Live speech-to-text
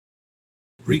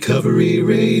Recovery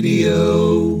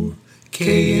Radio,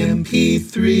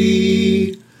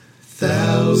 KMP3,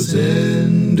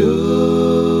 Thousand Oaks.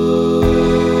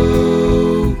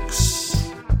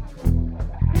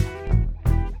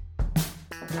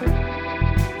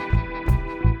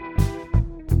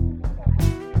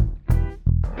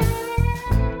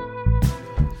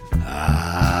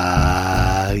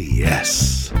 Ah,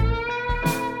 yes.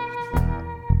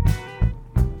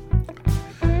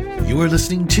 You are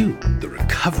listening to the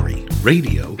Recovery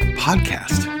Radio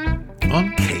Podcast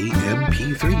on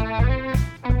KMP3.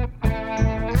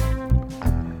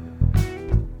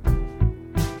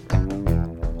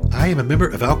 I am a member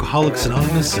of Alcoholics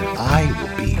Anonymous, and I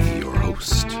will be your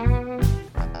host. You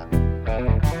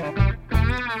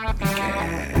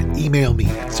can email me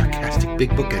at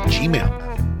sarcasticbigbook@gmail.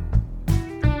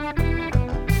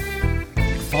 You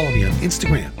can follow me on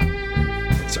Instagram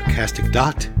at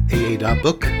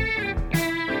sarcastic.aa.book.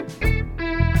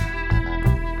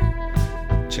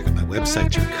 Check out my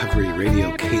website,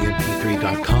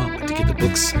 recoveryradiokmp3.com. And to get the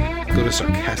books, go to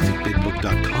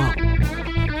sarcasticbigbook.com.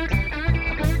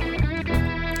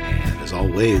 And as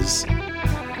always,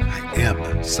 I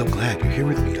am so glad you're here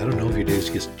with me. I don't know if your day is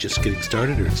just getting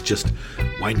started, or it's just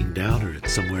winding down, or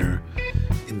it's somewhere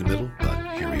in the middle,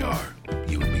 but here we are,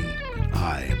 you and me, and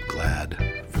I am glad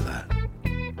for that.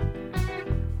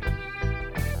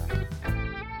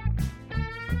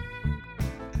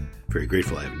 Very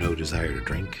grateful. I have no desire to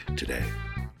drink today.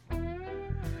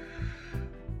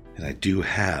 And I do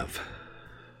have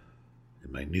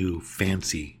in my new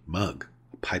fancy mug,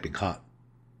 a piping hot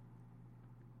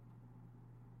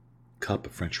cup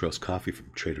of French roast coffee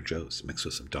from Trader Joe's, mixed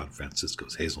with some Don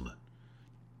Francisco's hazelnut.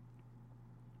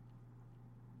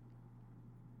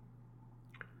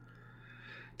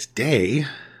 Today,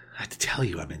 I have to tell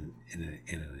you, I'm in an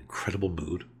incredible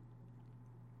mood.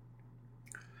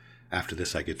 After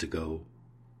this, I get to go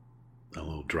on a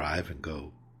little drive and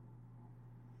go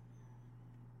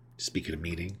speak at a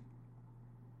meeting.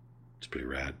 It's pretty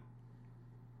rad.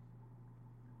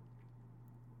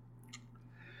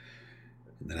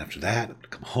 And then after that, I'm going to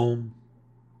come home.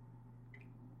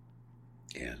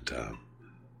 And it's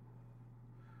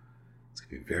going to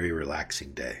be a very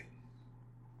relaxing day.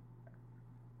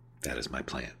 That is my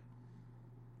plan.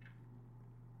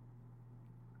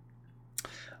 I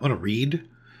want to read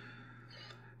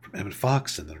from Emmett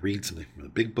Fox, and then read something from the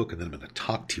Big Book, and then I'm going to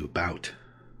talk to you about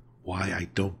why I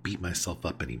don't beat myself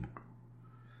up anymore,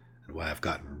 and why I've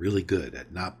gotten really good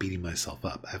at not beating myself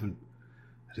up. I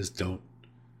just don't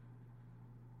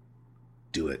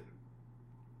do it.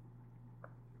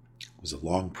 It was a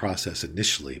long process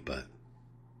initially, but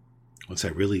once I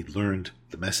really learned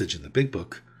the message in the Big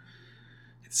Book,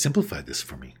 it simplified this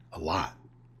for me a lot.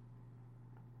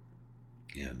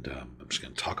 And I'm just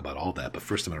going to talk about all that. But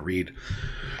first I'm going to read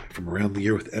from Around the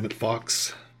Year with Emmett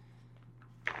Fox.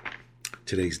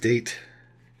 Today's date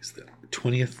is the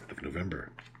 20th of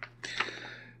November.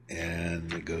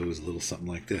 And it goes a little something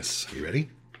like this. Are you ready?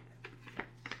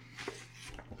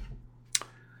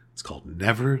 It's called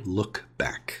Never Look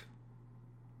Back.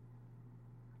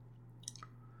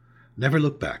 Never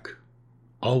look back.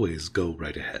 Always go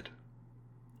right ahead.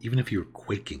 Even if you're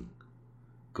quaking,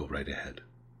 go right ahead.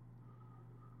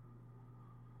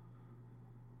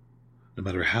 No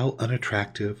matter how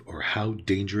unattractive or how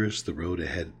dangerous the road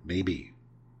ahead may be,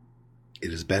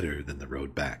 it is better than the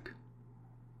road back.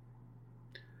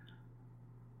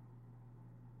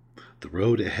 The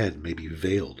road ahead may be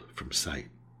veiled from sight,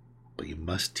 but you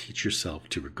must teach yourself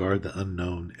to regard the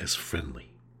unknown as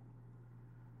friendly.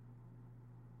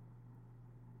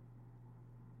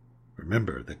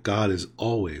 Remember that God is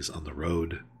always on the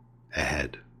road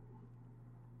ahead.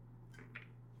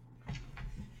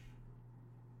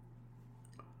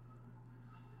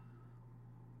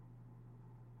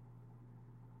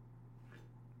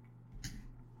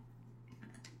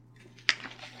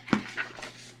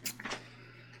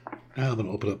 Now I'm going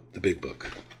to open up the Big Book.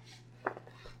 I'm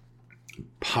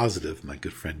positive my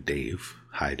good friend Dave,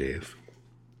 hi Dave,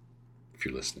 if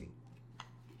you're listening,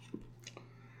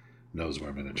 knows where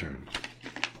I'm going to turn.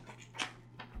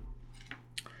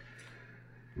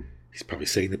 He's probably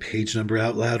saying the page number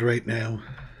out loud right now.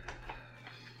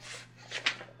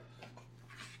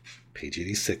 Page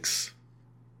 86.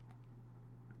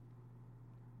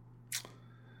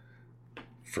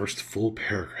 First full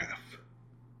paragraph.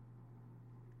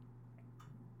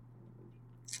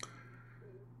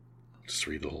 Just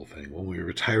read the whole thing. When we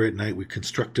retire at night, we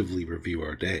constructively review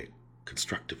our day.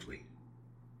 Constructively.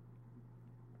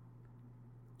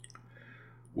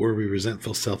 Were we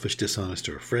resentful, selfish, dishonest,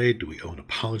 or afraid? Do we owe an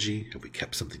apology? Have we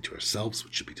kept something to ourselves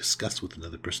which should be discussed with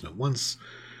another person at once?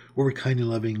 Were we kind and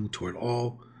loving toward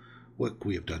all? What could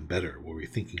we have done better? Were we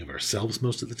thinking of ourselves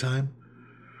most of the time?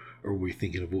 Or were we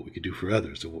thinking of what we could do for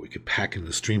others, or what we could pack into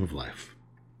the stream of life?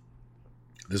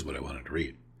 This is what I wanted to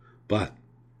read. But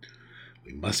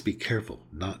we must be careful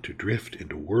not to drift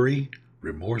into worry,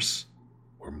 remorse,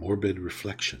 or morbid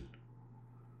reflection,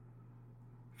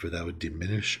 for that would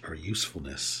diminish our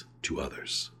usefulness to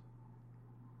others.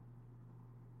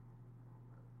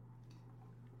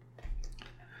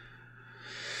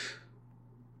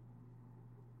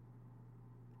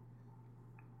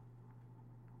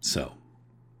 So,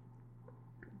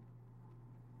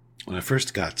 when I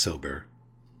first got sober,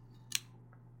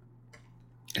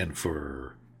 and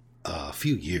for a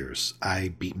few years, I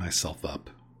beat myself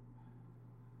up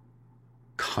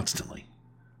constantly,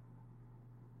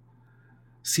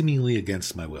 seemingly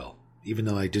against my will, even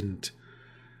though I didn't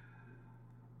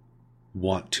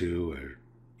want to, or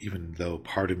even though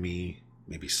part of me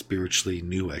maybe spiritually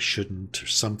knew I shouldn't or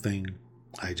something.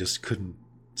 I just couldn't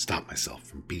stop myself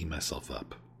from beating myself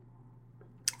up.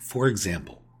 For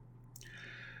example,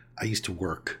 I used to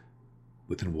work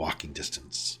within walking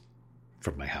distance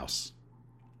from my house.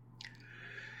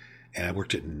 And I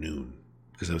worked at noon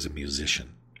because I was a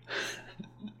musician.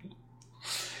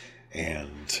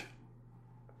 And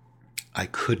I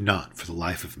could not, for the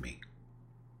life of me,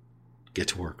 get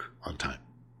to work on time.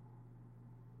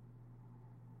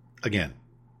 Again,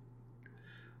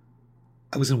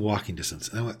 I was in walking distance.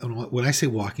 And when I say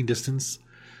walking distance,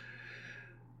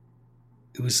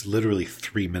 it was literally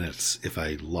 3 minutes if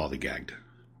I lollygagged.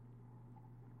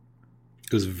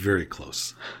 It was very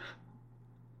close.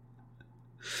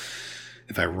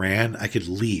 If I ran, I could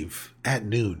leave at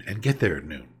noon and get there at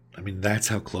noon. I mean, that's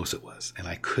how close it was. And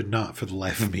I could not, for the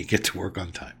life of me, get to work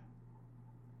on time.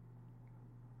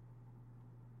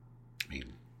 I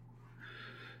mean,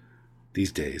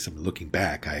 these days, I'm looking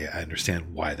back, I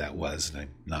understand why that was, and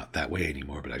I'm not that way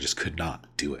anymore, but I just could not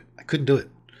do it. I couldn't do it.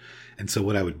 And so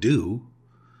what I would do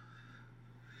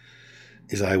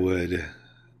is I would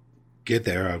get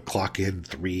there, I would clock in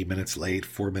 3 minutes late,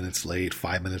 4 minutes late,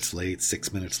 5 minutes late,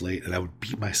 6 minutes late, and I would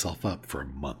beat myself up for a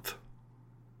month.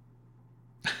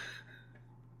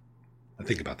 I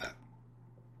think about that.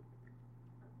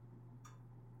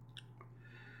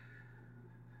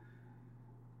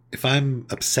 If I'm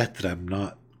upset that I'm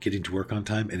not getting to work on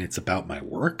time and it's about my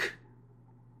work,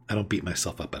 I don't beat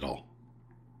myself up at all.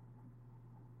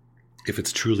 If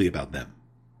it's truly about them.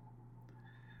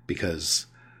 Because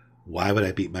why would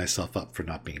I beat myself up for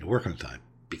not being to work on time?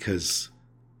 Because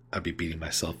I'd be beating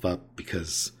myself up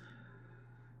because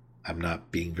I'm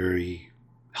not being very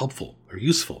helpful or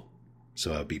useful.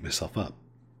 So I would beat myself up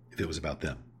if it was about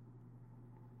them.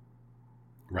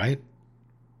 Right?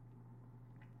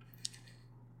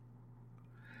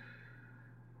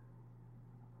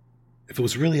 If it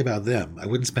was really about them, I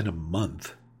wouldn't spend a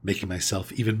month making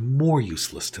myself even more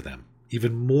useless to them,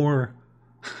 even more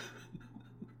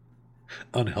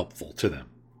unhelpful to them.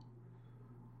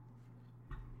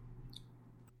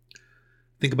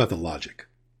 Think about the logic.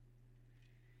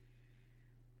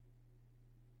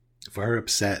 If I were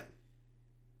upset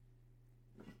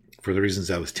for the reasons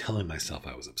I was telling myself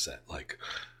I was upset, like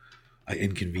I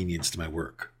inconvenienced my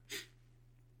work,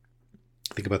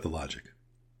 think about the logic.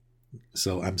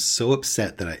 So I'm so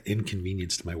upset that I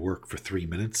inconvenienced my work for 3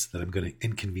 minutes that I'm going to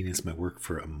inconvenience my work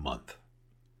for a month.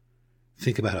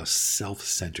 Think about how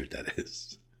self-centered that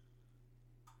is.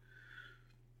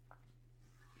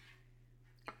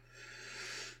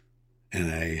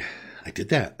 And I did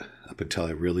that up until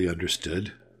I really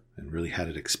understood and really had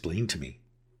it explained to me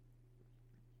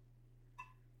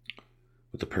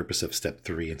what the purpose of step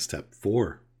 3 and step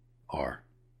 4 are.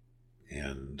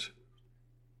 And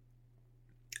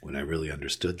when I really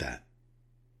understood that,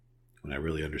 when I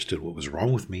really understood what was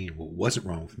wrong with me and what wasn't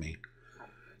wrong with me,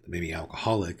 that made me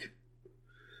alcoholic,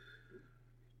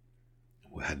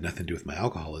 what had nothing to do with my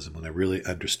alcoholism, when I really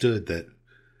understood that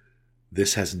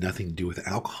this has nothing to do with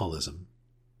alcoholism,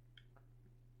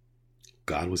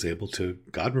 God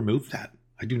removed that.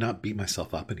 I do not beat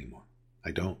myself up anymore.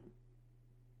 I don't.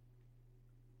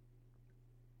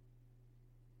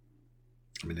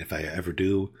 I mean, if I ever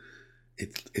do,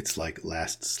 it's like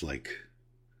lasts like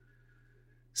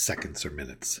seconds or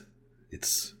minutes.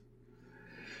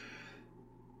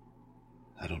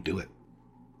 I don't do it.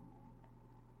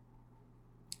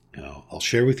 You know, I'll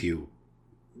share with you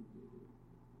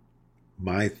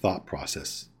my thought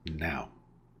process now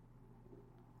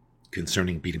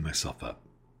concerning beating myself up.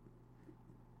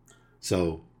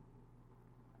 So,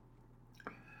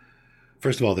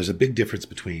 first of all, there's a big difference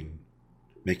between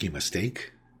making a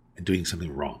mistake and doing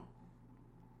something wrong.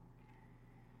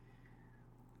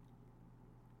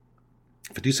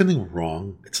 If I do something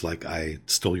wrong, it's like I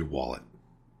stole your wallet,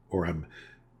 or I'm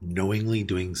knowingly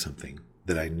doing something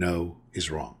that I know is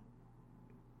wrong.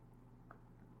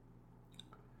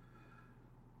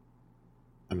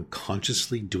 I'm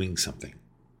consciously doing something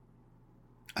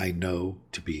I know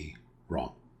to be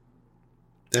wrong.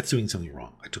 That's doing something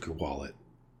wrong. I took your wallet,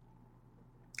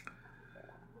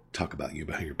 talk about you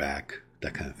behind your back,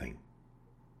 that kind of thing.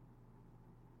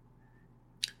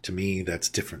 To me, that's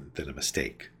different than a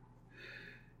mistake.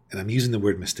 And I'm using the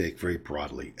word mistake very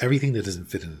broadly. Everything that doesn't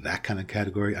fit into that kind of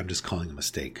category, I'm just calling a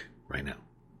mistake right now.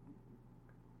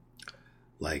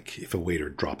 Like if a waiter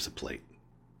drops a plate.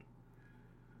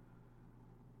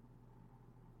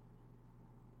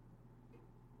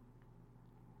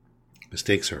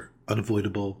 Mistakes are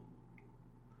unavoidable,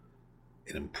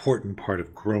 an important part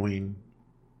of growing,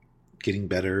 getting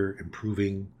better,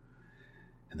 improving,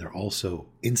 and they're also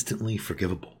instantly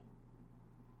forgivable.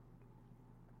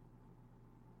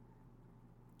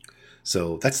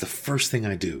 So that's the first thing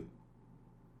I do.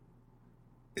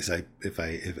 Is if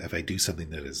I do something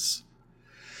that is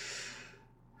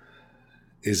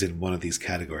in one of these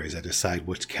categories, I decide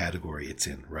which category it's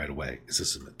in right away.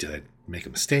 Did I make a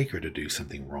mistake or did I do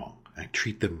something wrong? I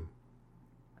treat them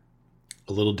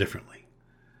a little differently.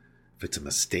 If it's a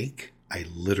mistake, I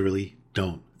literally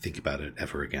don't think about it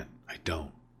ever again. I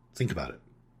don't think about it.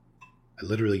 I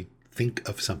literally think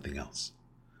of something else.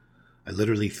 I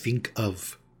literally think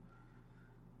of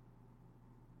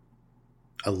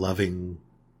a loving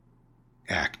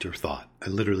act or thought. I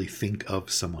literally think of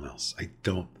someone else. I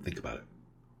don't think about it.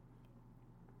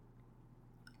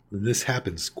 And this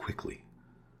happens quickly.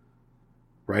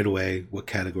 Right away, what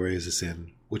category is this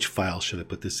in? Which file should I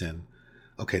put this in?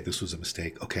 Okay, this was a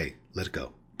mistake. Okay, let it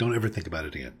go. Don't ever think about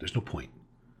it again. There's no point.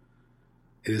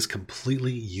 It is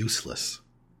completely useless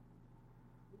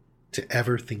to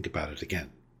ever think about it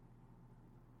again.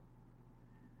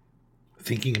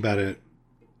 Thinking about it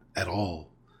at all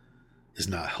is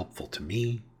not helpful to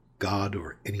me, God,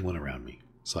 or anyone around me.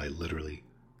 So I literally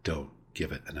don't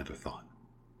give it another thought.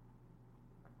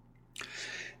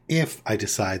 If I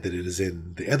decide that it is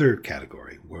in the other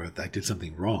category where I did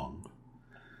something wrong,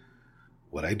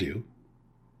 what I do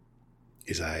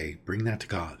is I bring that to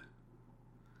God.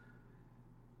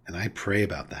 And I pray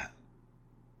about that.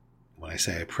 When I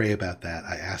say I pray about that,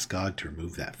 I ask God to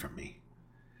remove that from me.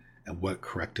 And what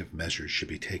corrective measures should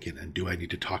be taken, and do I need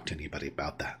to talk to anybody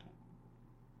about that?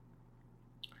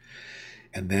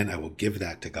 And then I will give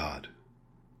that to God,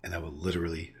 and I will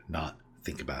literally not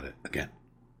think about it again.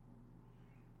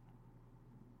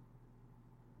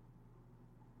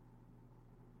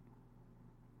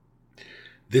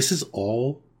 This is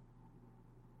all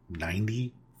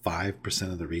 95%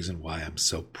 of the reason why I'm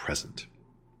so present.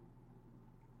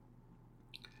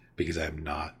 Because I'm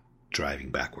not driving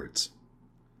backwards.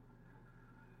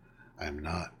 I'm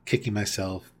not kicking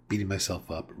myself, beating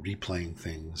myself up, replaying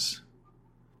things,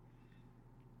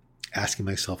 asking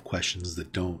myself questions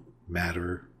that don't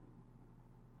matter,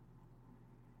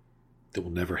 that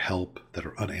will never help, that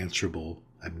are unanswerable.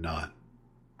 I'm not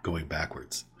going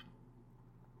backwards.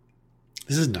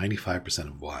 This is 95%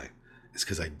 of why. It's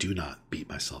because I do not beat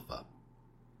myself up.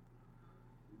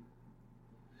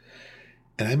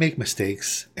 And I make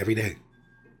mistakes every day.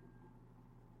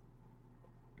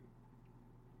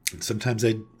 And sometimes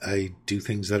I do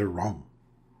things that are wrong.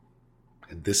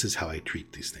 And this is how I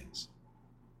treat these things.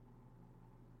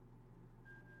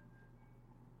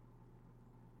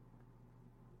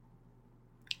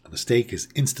 A mistake is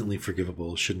instantly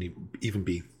forgivable, shouldn't even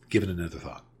be given another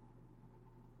thought.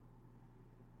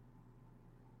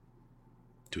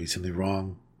 Doing something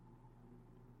wrong,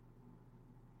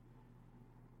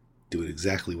 do it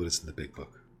exactly what is in the big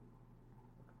book.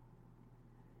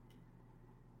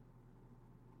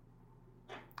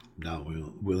 I'm not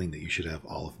willing that you should have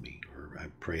all of me, or I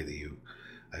pray that you,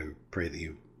 that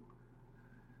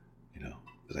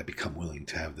I become willing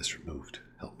to have this removed.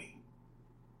 Help me.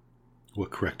 What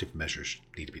corrective measures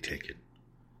need to be taken?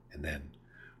 And then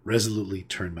resolutely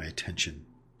turn my attention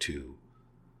to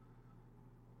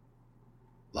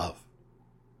love.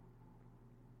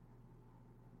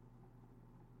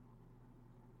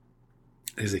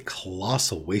 It is a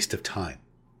colossal waste of time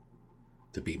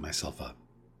to beat myself up.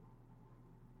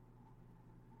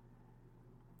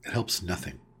 It helps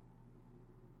nothing.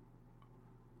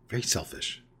 Very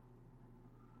selfish.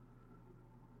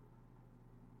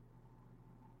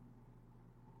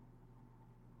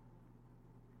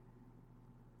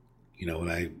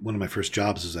 One of my first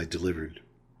jobs was I delivered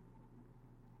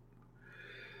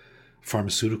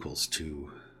pharmaceuticals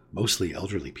to mostly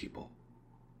elderly people.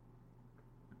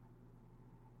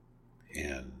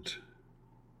 And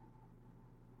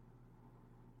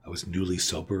was newly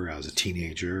sober. I was a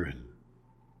teenager and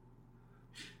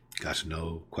got to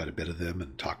know quite a bit of them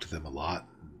and talked to them a lot.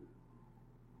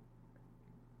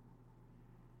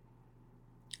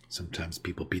 Sometimes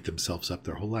people beat themselves up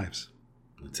their whole lives.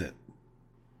 That's it.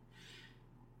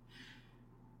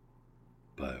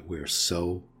 But we're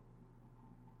so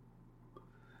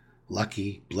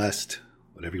lucky, blessed,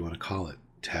 whatever you want to call it,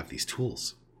 to have these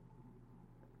tools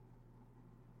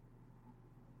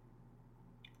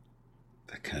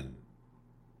that can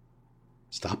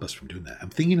stop us from doing that. I'm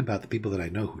thinking about the people that I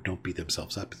know who don't beat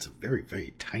themselves up. It's a very,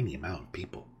 very tiny amount of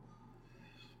people.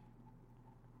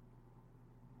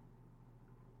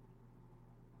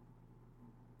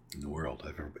 In the world,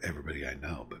 everybody I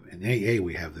know. But in AA,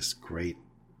 we have this great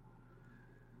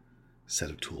set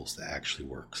of tools that actually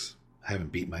works. I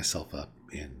haven't beat myself up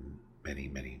in many,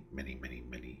 many, many, many,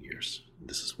 many years.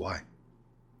 This is why.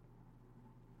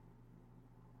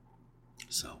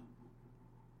 So,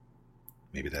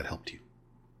 maybe that helped you.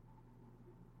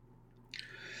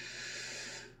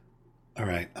 All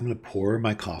right, I'm going to pour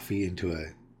my coffee into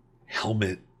a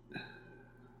helmet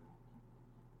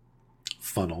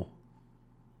funnel.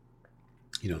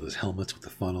 You know, those helmets with the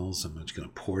funnels. I'm just going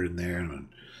to pour it in there and I'm going to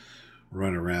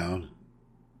run around,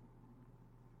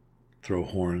 throw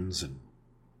horns and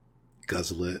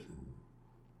guzzle it.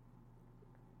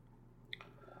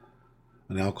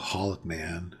 I'm an alcoholic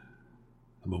man.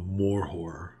 I'm a war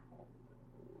whore.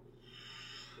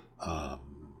 I'm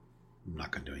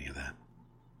not going to do any of that.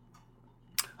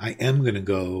 I am going to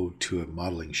go to a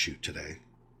modeling shoot today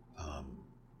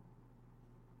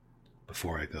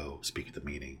before I go speak at the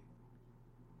meeting.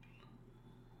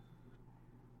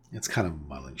 It's kind of a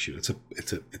modeling shoot. It's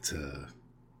a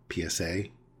PSA.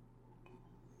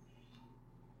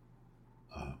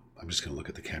 I'm just going to look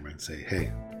at the camera and say,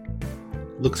 hey,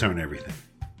 looks aren't everything.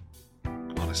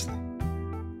 Honestly.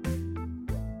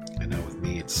 I know with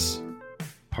me it's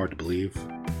hard to believe,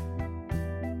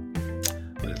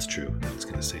 but it's true. I was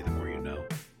going to say the more you know.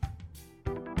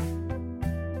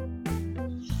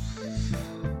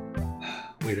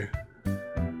 Waiter.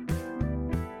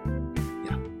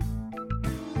 Yeah.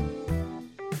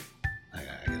 I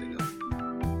gotta go.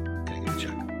 Can I get a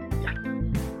check? Yeah.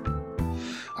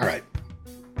 All right.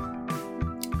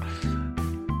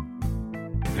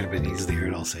 Everybody needs to hear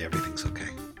it. I'll say everything's okay.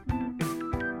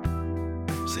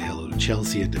 Say hello to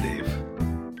Chelsea and to Dave.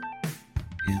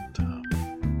 And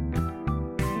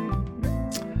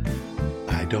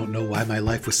I don't know why my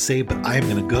life was saved, but I am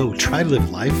going to go try to live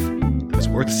life that was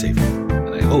worth saving.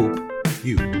 And I hope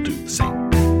you will do the same.